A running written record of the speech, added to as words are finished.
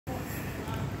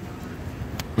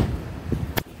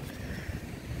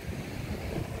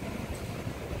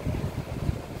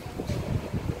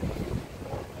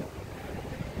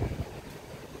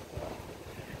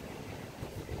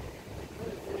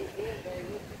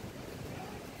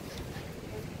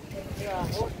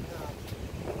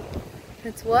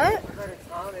It's what? I heard it's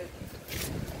haunted.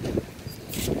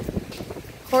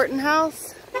 Horton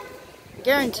House?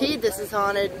 Guaranteed this is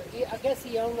haunted. I guess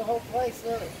he owned the whole place,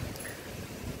 look.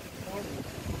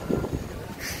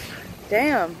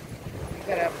 Damn. You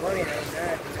gotta have money to own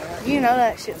that, You know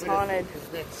that shit's haunted.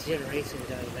 This next generation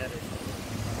does better.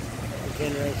 The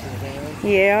generation down.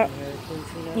 Yeah.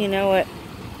 You know it.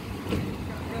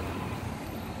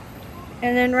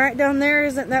 And then right down there,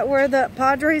 isn't that where the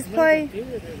Padres play? There's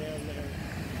a theater down there.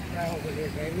 Right over here,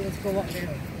 baby. Let's go walk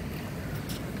down.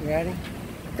 You ready?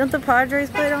 Don't the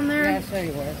Padres play down there? Yeah, I'll show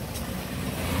you where.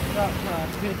 About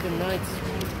 5th and 9th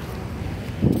Street.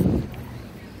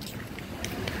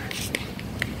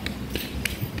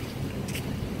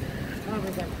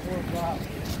 Probably like 4 blocks.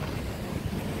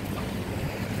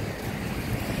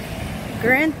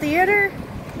 Grand Theater?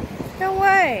 No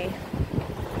way.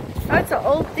 That's an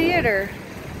old theater.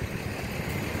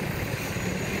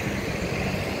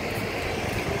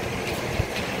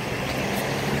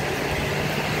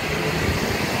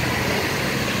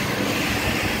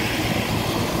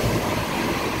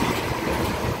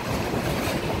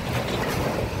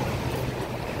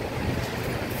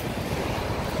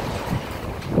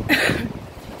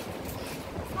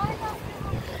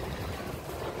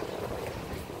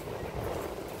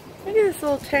 Look at this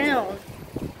little town.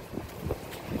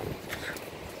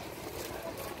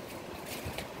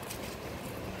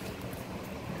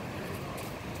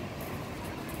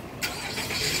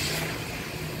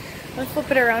 Let's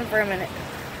flip it around for a minute.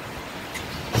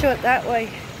 Show it that way.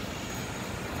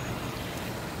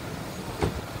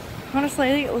 Honestly,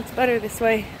 I think it looks better this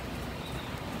way.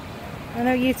 I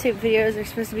know YouTube videos are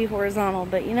supposed to be horizontal,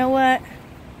 but you know what?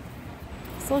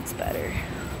 This looks better.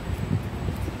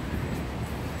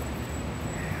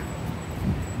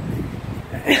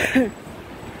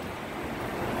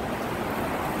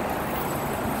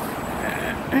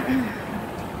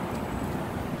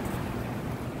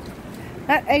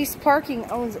 That Ace Parking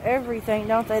owns everything,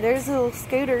 don't they? There's little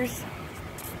scooters.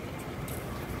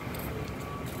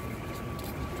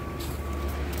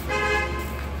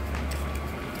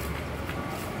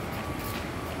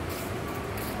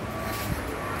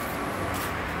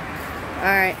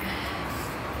 Alright.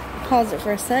 Pause it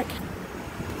for a sec.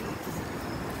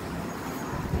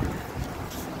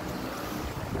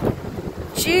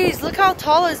 Jeez, look how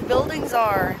tall his buildings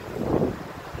are.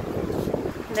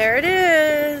 There it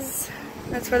is.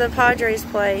 That's where the Padres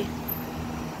play.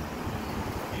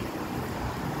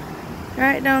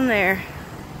 Right down there.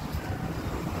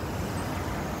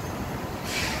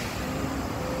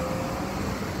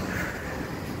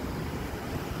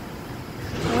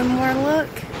 One more look.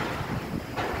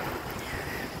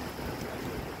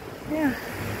 Yeah.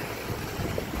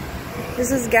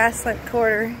 This is Gaslamp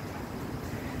Quarter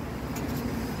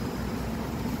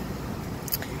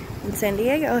in San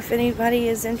Diego. If anybody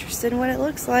is interested in what it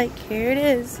looks like, here it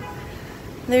is.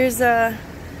 There's a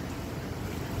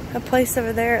place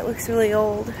over there. It looks really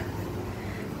old.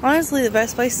 Honestly, the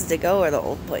best places to go are the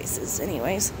old places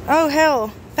anyways. Oh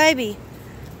hell, baby.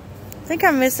 I think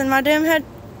I'm missing my damn head.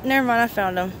 Never mind, I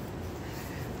found them.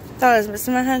 Thought I was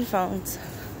missing my headphones.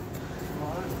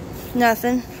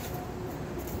 Nothing.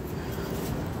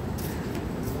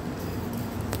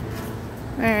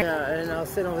 Alright. Yeah, and I was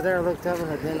sitting over there, I looked up,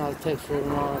 and then I was texting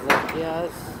and I was like, yeah,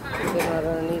 it's sitting right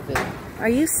underneath it. Are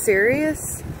you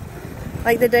serious?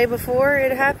 Like the day before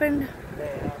it happened?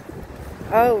 Yeah.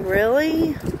 Oh,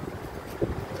 really?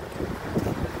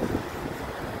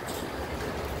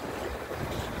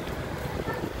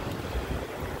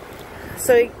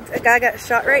 So a guy got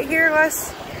shot right here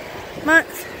last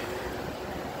month.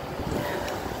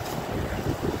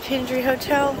 Kendry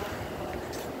Hotel.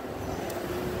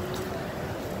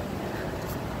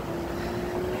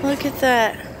 Look at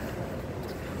that.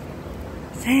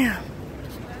 Damn.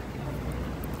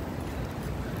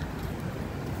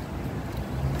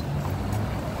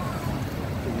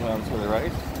 To the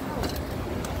right.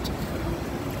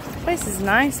 This place is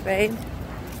nice, babe.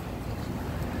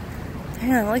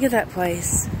 Damn, look at that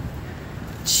place.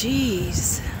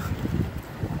 Jeez.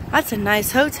 That's a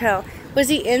nice hotel. Was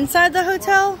he inside the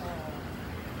hotel?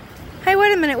 Hey,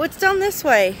 wait a minute. What's down this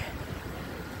way?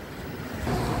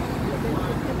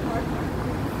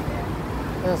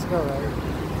 Let's go, right?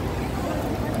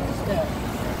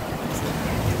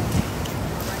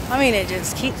 I mean, it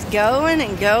just keeps going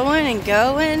and going and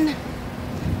going.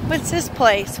 What's this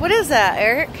place? What is that,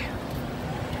 Eric?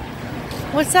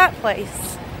 What's that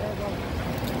place?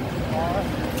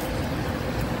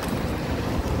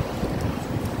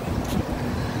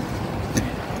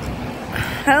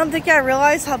 I don't think I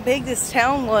realized how big this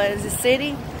town was, the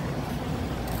city.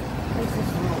 This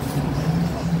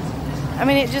I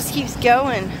mean, it just keeps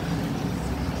going.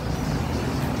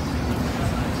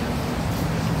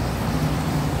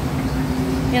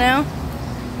 You know?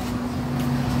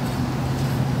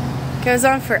 Goes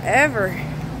on forever.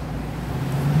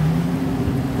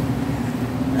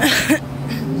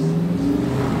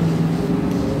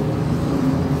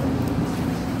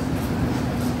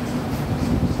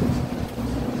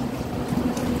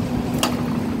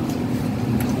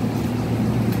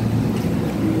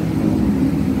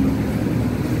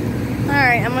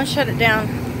 Alright, I'm gonna shut it down.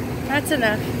 That's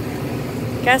enough.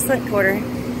 Gaslamp quarter.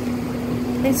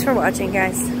 Thanks for watching,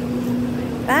 guys.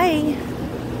 Bye.